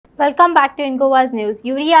Welcome back to Ingova's News.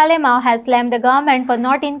 Yuri Alemao has slammed the government for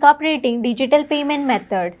not incorporating digital payment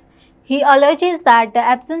methods. He alleges that the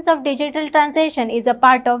absence of digital transaction is a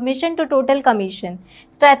part of mission to total commission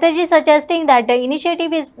strategy, suggesting that the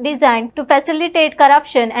initiative is designed to facilitate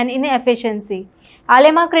corruption and inefficiency.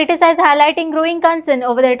 Alemao criticized, highlighting growing concern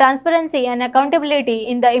over the transparency and accountability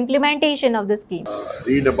in the implementation of the scheme.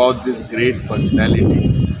 Read about this great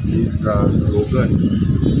personality, his slogan,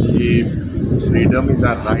 freedom is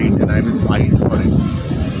our right and I will fight for it.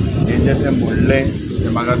 हे जे ते म्हणलें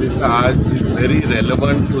तें म्हाका दिसता आज is very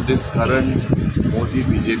relevant to these current Modi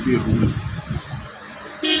BJP rule.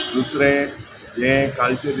 दुसरें जे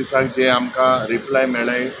कालचे दिसाक जे आमकां रिप्लाय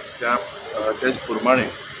मेळ्ळें तेच प्रमाणे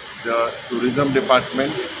the tourism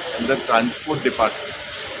department and the transport department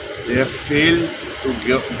they have failed to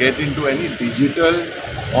get into any digital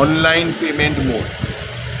online payment mode.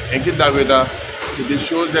 Enkit dagweta, this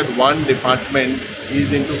shows that one department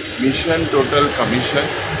is into mission total commission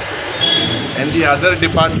and the other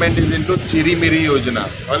department is into chirimiri yojana.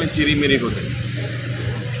 Only chirimiri hote.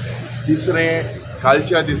 Tisre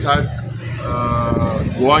kalcha disak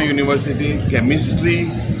Goa University chemistry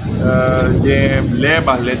je lab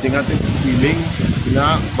ahle tinga te feeling tinga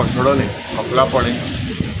basodole kapla pade.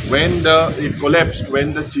 When it collapsed,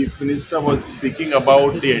 when the Chief Minister was speaking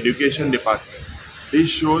about the education department, this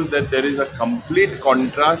shows that there is a complete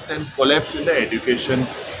contrast and collapse in the education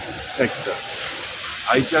sector.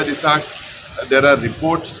 Aicha disak, there are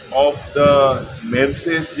reports of the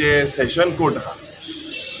Mercedes je session court ha,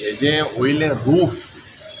 je oil roof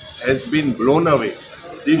has been blown away.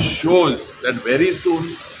 This shows that very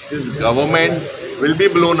soon this government will be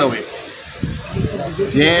blown away.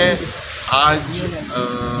 Je आज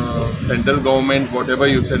central government, whatever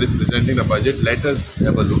you said, is presenting the budget. Let us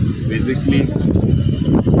have a look. Basically,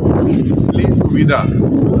 display Suvida, a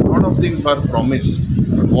lot of things were promised.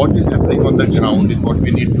 But what is happening on the ground is what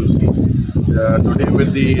we need to see. Today,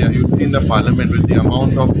 with the you see in the parliament, with the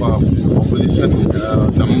amount of opposition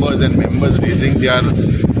numbers and members raising their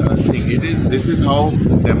thing, this is how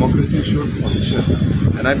democracy should function.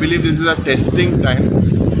 And I believe this is a testing time.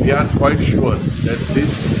 We are quite sure that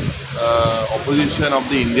this opposition of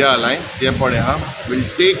the India Alliance, will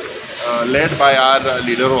take, led by our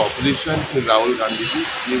leader of opposition, Shri Rahul Gandhi ji,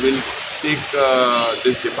 he will take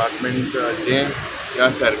this department,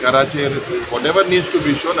 whatever needs to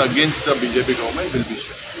be shown against the BJP government will be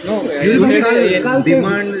shown. No,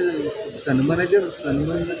 demand सन्मानाचे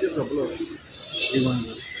झोपलो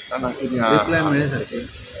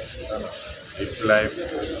reply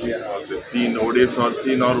तीन ओडीस और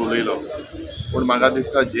तीन और उलयलो पूण म्हाका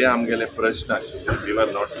दिसता जे आमगेले प्रश्न आशिल्ले we were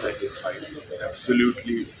not satisfied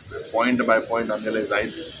absolutely point bye point आमगेले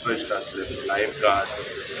जायते प्रश्न आसले लायफ गार्ड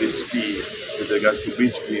दिसपी with regards to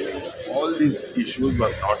beach cleaning all these issues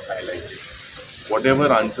were not highlighted. Whatever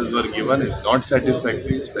answers were given is not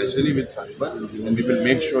satisfactory, especially with Sanban, and we will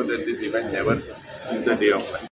make sure that this event never sees the day of light.